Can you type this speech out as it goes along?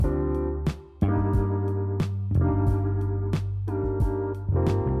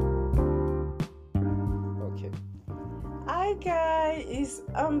guys, it's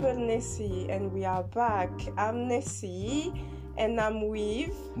Humble Nessie and we are back. I'm Nessie and I'm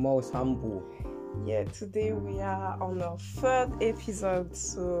with Most Humble. Yeah, today we are on our third episode,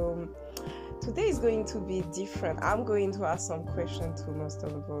 so today is going to be different. I'm going to ask some questions to Most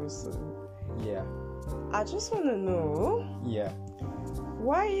Humble. So Yeah. I just want to know, Yeah.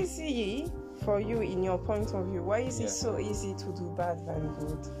 why is it, for you, in your point of view, why is Yeah. it so easy to do bad than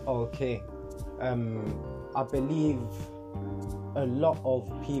good? Okay. I believe a lot of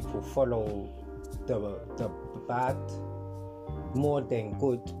people follow the bad more than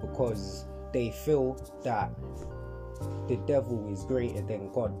good because they feel that the devil is greater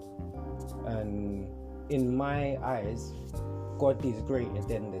than God. And in my eyes, God is greater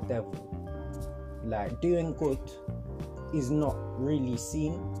than the devil. Like, doing good is not really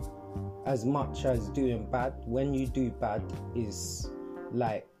seen as much as doing bad. When you do bad, is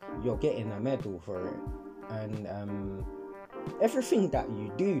like you're getting a medal for it. And everything that you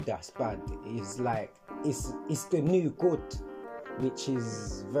do that's bad is like it's the new good, which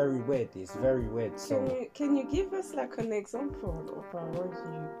is very weird. It's very weird. So Can you give us like an example of what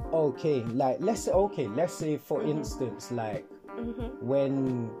you? okay, like let's say for instance, like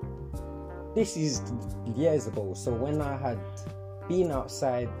when this is years ago. So when I had been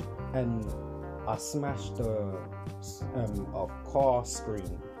outside and I smashed a car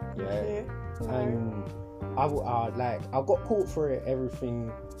screen, Okay. and I got caught for it, everything,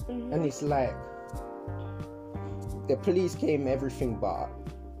 and it's like the police came, everything, but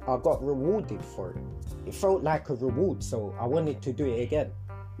I got rewarded for it. It felt like a reward, so I wanted to do it again.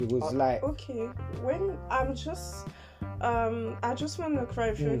 It was like okay. When I just want a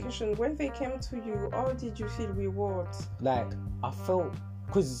clarification. When they came to you, how did you feel reward? like I felt,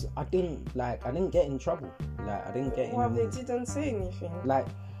 because I didn't get in trouble. Like I didn't get Well, in. they didn't say anything. Like,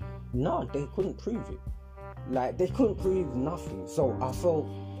 no, they couldn't prove it. Like, they couldn't prove nothing. So I felt,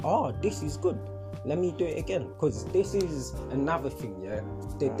 oh, this is good. Let me do it again. Because this is another thing, yeah?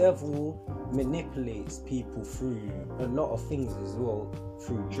 The devil manipulates people through a lot of things as well.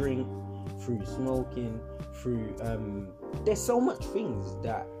 Through drink, through smoking, through... there's so much things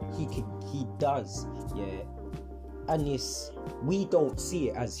that he does, yeah? And we don't see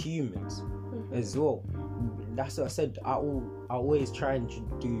it as humans as well. That's what I said. I always try and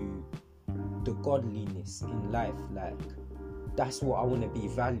do the godliness in life. Like, that's what I want to be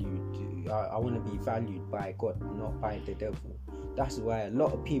valued. I want to be valued by God, not by the devil. That's why a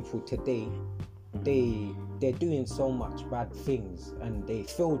lot of people today, they're doing so much bad things and they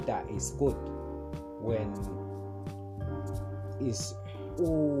feel that it's good when it's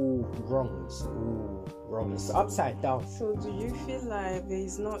all wrong. It's all wrong. It's upside down. So do you feel like there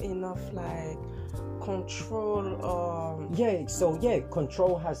is not enough like control or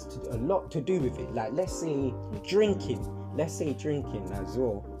control has a lot to do with it. Like, let's say drinking as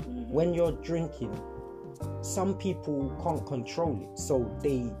well. When you're drinking, some people can't control it, so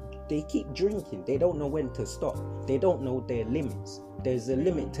they keep drinking. They don't know when to stop. They don't know their limits. There's a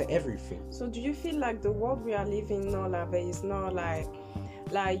limit to everything. So do you feel like the world we are living now, like there is not like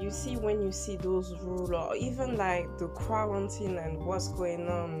you see, when you see those rules, or even like the quarantine and what's going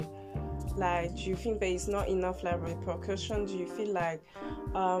on, like, do you think there is not enough like repercussion? Do you feel like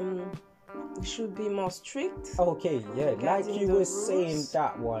it should be more strict? Okay, yeah, like you were rules? saying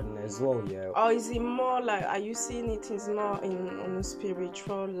that one as well, yeah. Or is it more like, are you seeing it is more on a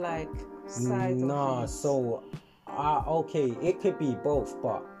spiritual like side? Nah, of it? so okay, it could be both,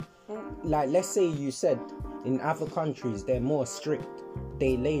 but like, let's say you said in other countries they're more strict.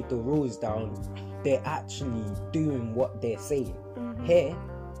 They lay the rules down. They're actually doing what they're saying. Here,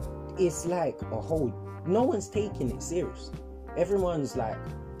 it's like no one's taking it serious. Everyone's like,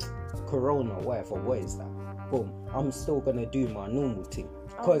 Corona, whatever, what is that? Boom, I'm still gonna do my normal thing.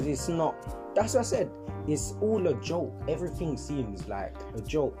 Because it's not, that's what I said, it's all a joke. Everything seems like a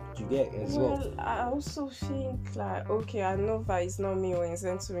joke. Do you get it as well? Well, I also think like, okay, I know that it's not me who is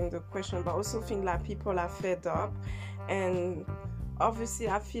answering the question, but I also think like people are fed up, and obviously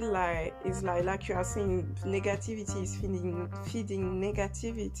I feel like it's like you are saying, negativity is feeding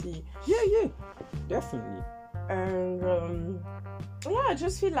negativity. Yeah, definitely. And I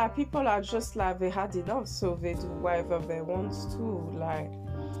just feel like people are just like, they had enough, so they do whatever they want to, like.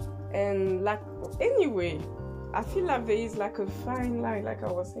 And like, anyway, I feel like there is like a fine line, like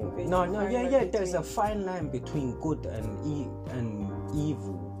I was saying. There's a fine line between good and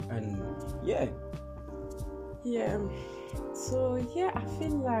evil, and yeah. So I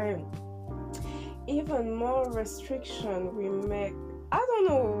feel like even more restriction will make. I don't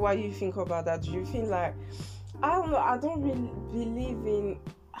know what you think about that. Do you feel like, I don't know, I don't really believe in,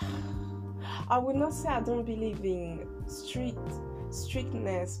 I would not say I don't believe in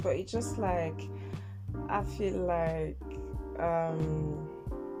strictness, but it's just like I feel like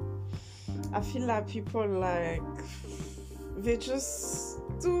people like they just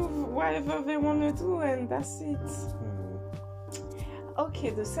do whatever they want to do and that's it. Okay,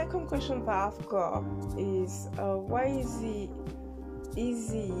 the second question that I've got is why is it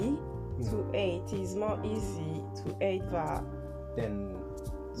easy to hate? It's more easy to hate than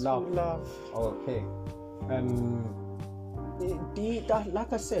love. Okay.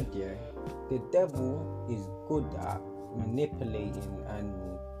 Like I said, yeah, the devil is good at manipulating and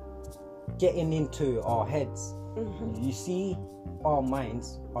getting into our heads. You see, our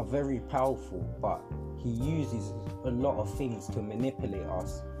minds are very powerful, but he uses a lot of things to manipulate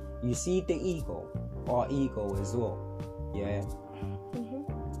us. You see the ego, our ego as well, yeah.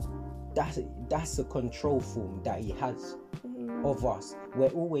 That's a control form that he has of us. We're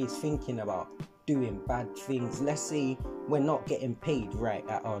always thinking about doing bad things. Let's say we're not getting paid right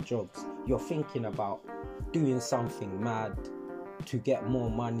at our jobs. You're thinking about doing something mad to get more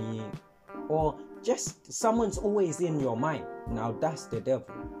money, or just someone's always in your mind. Now that's the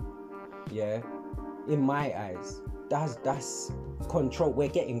devil, yeah. In my eyes, that's control. We're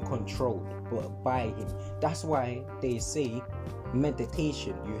getting controlled by him. That's why they say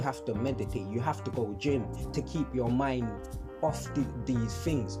meditation. You have to meditate. You have to go gym to keep your mind off these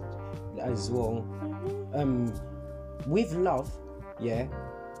things as well. With love, yeah.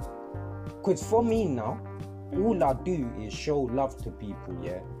 Because for me now, all I do is show love to people,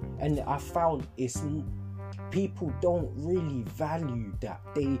 yeah. And I found people don't really value that.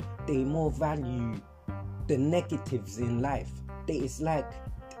 They more value the negatives in life. It's like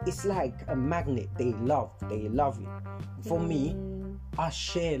a magnet. They love it. For me, I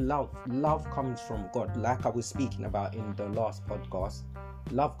share love. Love comes from God, like I was speaking about in the last podcast.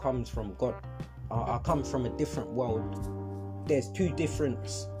 Love comes from God. I come from a different world. There's two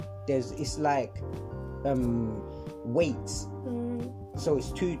different. It's like weights. So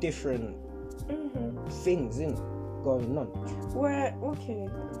it's two different things going on. Well, okay,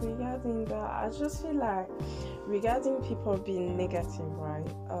 regarding that, I just feel like regarding people being negative, right?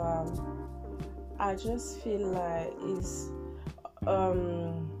 I just feel like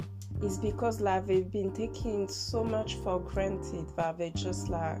it's because like they've been taking so much for granted that they're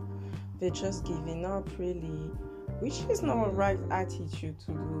just giving up, really, which is not a right attitude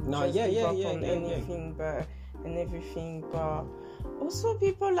to do. No, just give up on anything, but everything, but also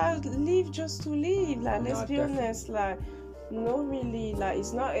people like live just to live. Like, let's be honest, like, no, really, like,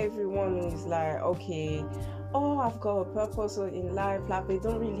 it's not everyone who is like, okay, oh, I've got a purpose in life. Like, they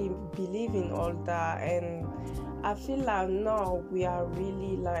don't really believe in all that. And I feel like now we are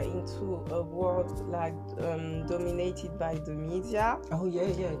really like into a world like dominated by the media. Oh yeah,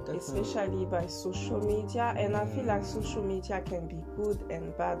 definitely. Especially by social media. And I feel like social media can be good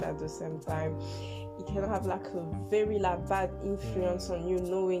and bad at the same time. It can have like a very like bad influence on you,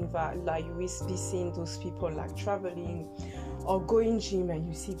 knowing that like you will be seeing those people like traveling or going gym and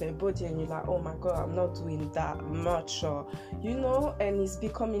you see their body and you're like, oh my god, I'm not doing that much, or and it's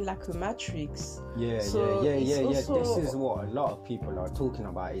becoming like a matrix. Also, this is what a lot of people are talking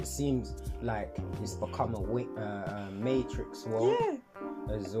about. It seems like it's become a matrix world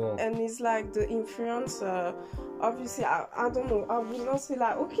as well. And it's like the influencer, obviously, I don't know, I would not say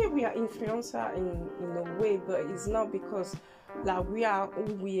like, okay, we are influencer in a way, but it's not because like we are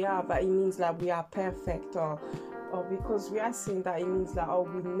who we are, but it means like we are perfect, or because we are saying that it means that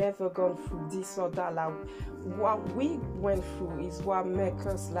we've never gone through this or that. Like what we went through is what makes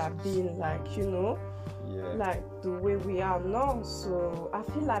us like being like, like the way we are now. So I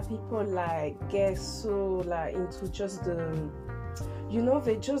feel like people like get so like into just the,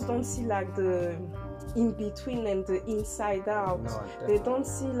 they just don't see like the in between and the inside out. No, they don't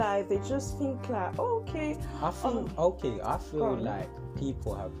see like, they just think like, oh, okay. I feel like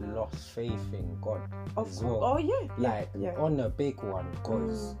people have lost faith in God as well. Oh yeah. Like on a big one,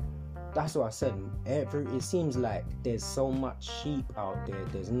 because that's what I said. It seems like there's so much sheep out there.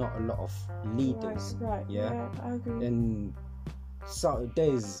 There's not a lot of leaders. Right. Yeah, I agree. And so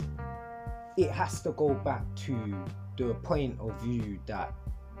it has to go back to the point of view that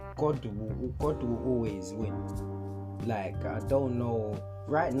God will always win. Like, I don't know,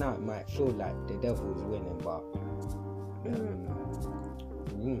 right now it might feel like the devil is winning, but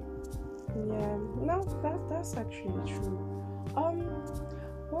yeah, no, that's actually true.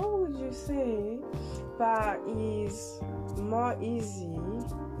 What would you say that is more easy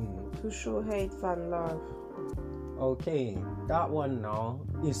to show hate than love? Okay, that one now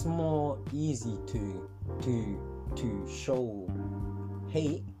is more easy to show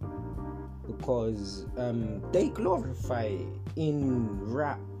hate because they glorify it in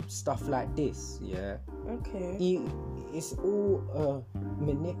rap, stuff like this. Yeah. Okay. It's all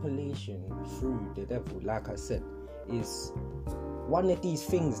manipulation through the devil. Like I said, is one of these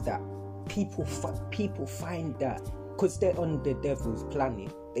things that people find that because they're on the devil's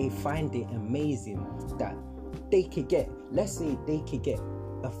planet, they find it amazing that they could get, let's say they could get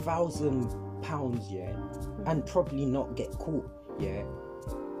 £1,000, yeah, and probably not get caught, yeah,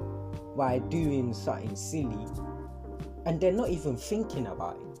 by doing something silly, and they're not even thinking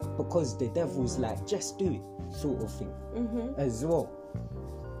about it because the devil's like, just do it, sort of thing, as well,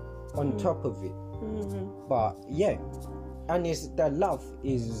 on top of it. But yeah, and it's the love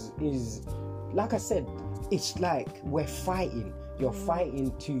is like I said, it's like we're fighting. You're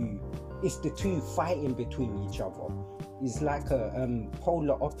fighting it's the two fighting between each other. It's like a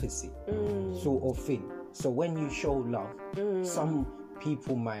polar opposite sort of thing. So when you show love, some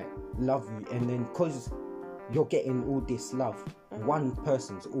people might love you, and then because you're getting all this love, one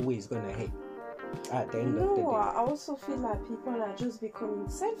person's always gonna hate at the end of the day. No, I also feel like people are just becoming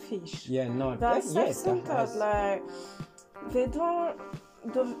selfish. Yeah, no, They're self-centered. Like they don't.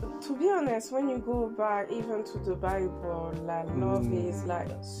 To be honest, when you go back even to the Bible, like love is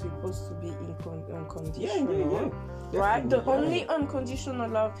like supposed to be unconditional. Yeah. Right? The only unconditional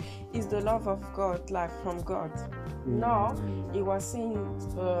love is the love of God, like from God. No, it was saying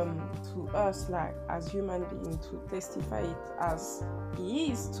to us, like as human beings, to testify it as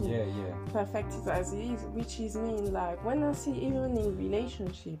He is, to perfect it as He is, which is mean like when I see even in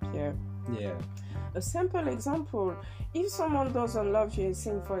relationship, a simple example, if someone doesn't love you and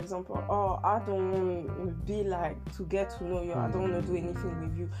saying, for example, oh, I don't want to be like to get to know you, I don't want to do anything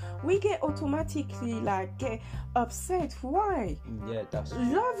with you, we get automatically like get upset. Why? Yeah, that's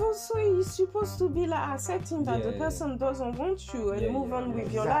love also is supposed to be like accepting that the person doesn't want you and move on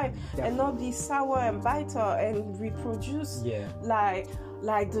with your life and not be sour and bitter and reproduce like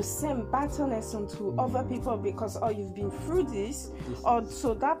the same bitterness onto other people because you've been through this, or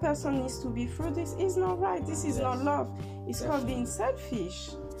so that person needs to be through this. Is not right. This is not love. It's called being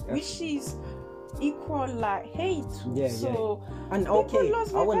selfish, which is equal like hate. And okay,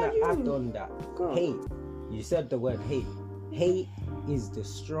 I want to add on that. Hate. You said the word hate. Hate is the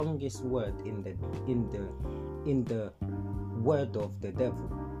strongest word in the word of the devil.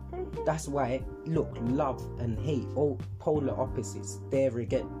 That's why, look, love and hate, all polar opposites, there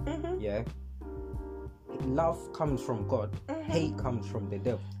again. Yeah. Love comes from God, hate comes from the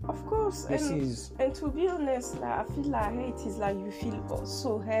devil. Of course, and to be honest, like I feel like hate is like you feel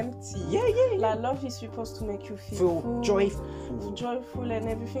so empty. Like love is supposed to make you feel full, joyful and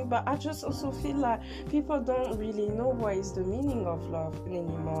everything. But I just also feel like people don't really know what is the meaning of love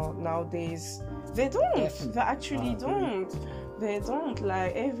anymore nowadays. They don't. Definitely. They actually don't. They don't.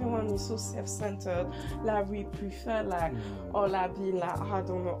 Like everyone is so self-centered. Like we prefer like or like being like, I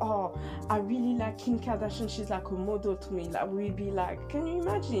don't know, oh, I really like Kim Kardashian, she's like a model to me. Like we'll be like, can you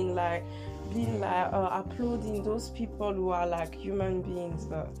imagine like being like applauding those people who are like human beings?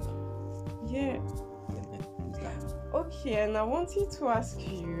 But okay, and I wanted to ask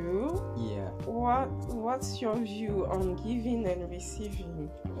you, what's your view on giving and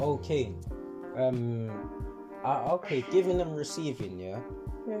receiving? Okay. Okay, giving and receiving,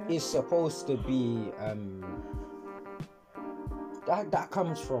 is supposed to be that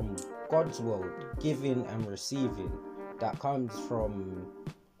comes from God's world, giving and receiving. That comes from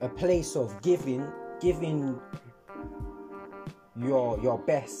a place of giving your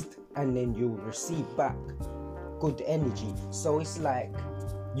best, and then you'll receive back good energy. So it's like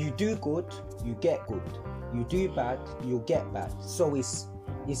you do good, you get good. You do bad, you'll get bad. So it's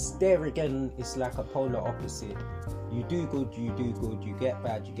there again. It's like a polar opposite. You do good, you do good. You get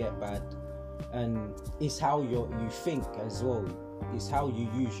bad, you get bad. And it's how you think as well. It's how you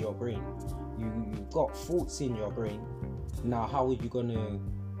use your brain. You've got thoughts in your brain. Now how are you gonna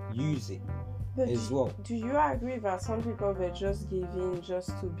use it as well? Do you agree that some people they're just giving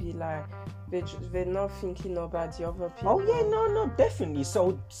just to be like they're not thinking about the other people? Oh yeah, no, definitely.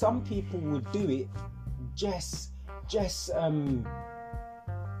 So some people would do it just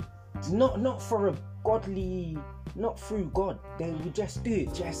not for a godly, not through God. They would just do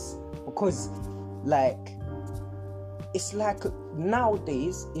it just because, like, it's like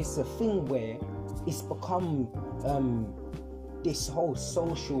nowadays it's a thing where it's become this whole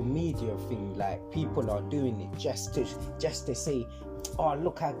social media thing. Like people are doing it just to say, oh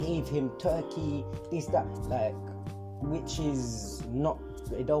look, I gave him turkey, this, that, like, which is not.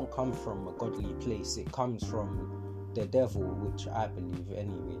 It don't come from a godly place. It comes from the devil, which I believe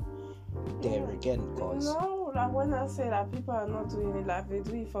anyway. There again, cause no, like when I say that people are not doing it, like they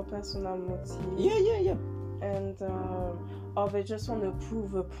do it for personal motive. Yeah. And or they just want to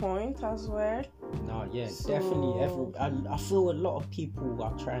prove a point as well. No, yeah, So- definitely. I feel a lot of people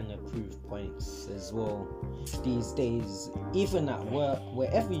are trying to prove points as well these days. Even at work,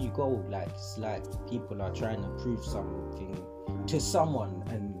 wherever you go, like it's like people are trying to prove something to someone,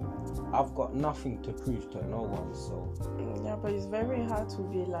 and I've got nothing to prove to no one. So Yeah, but it's very hard to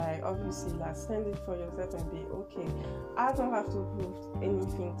be like, obviously, like stand it for yourself and be okay. I don't have to prove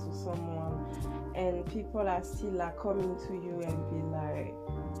anything to someone, and people are still like coming to you and be like,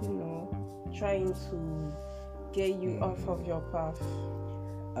 you know, trying to get you off of your path.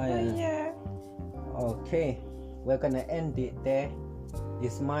 But yeah, okay, we're gonna end it there.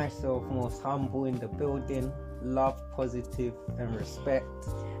 It's myself, most humble in the building. Love, positive, and respect.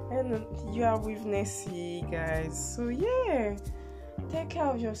 and you are with Nessie, guys. So yeah, take care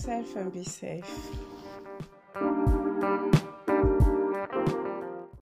of yourself and be safe.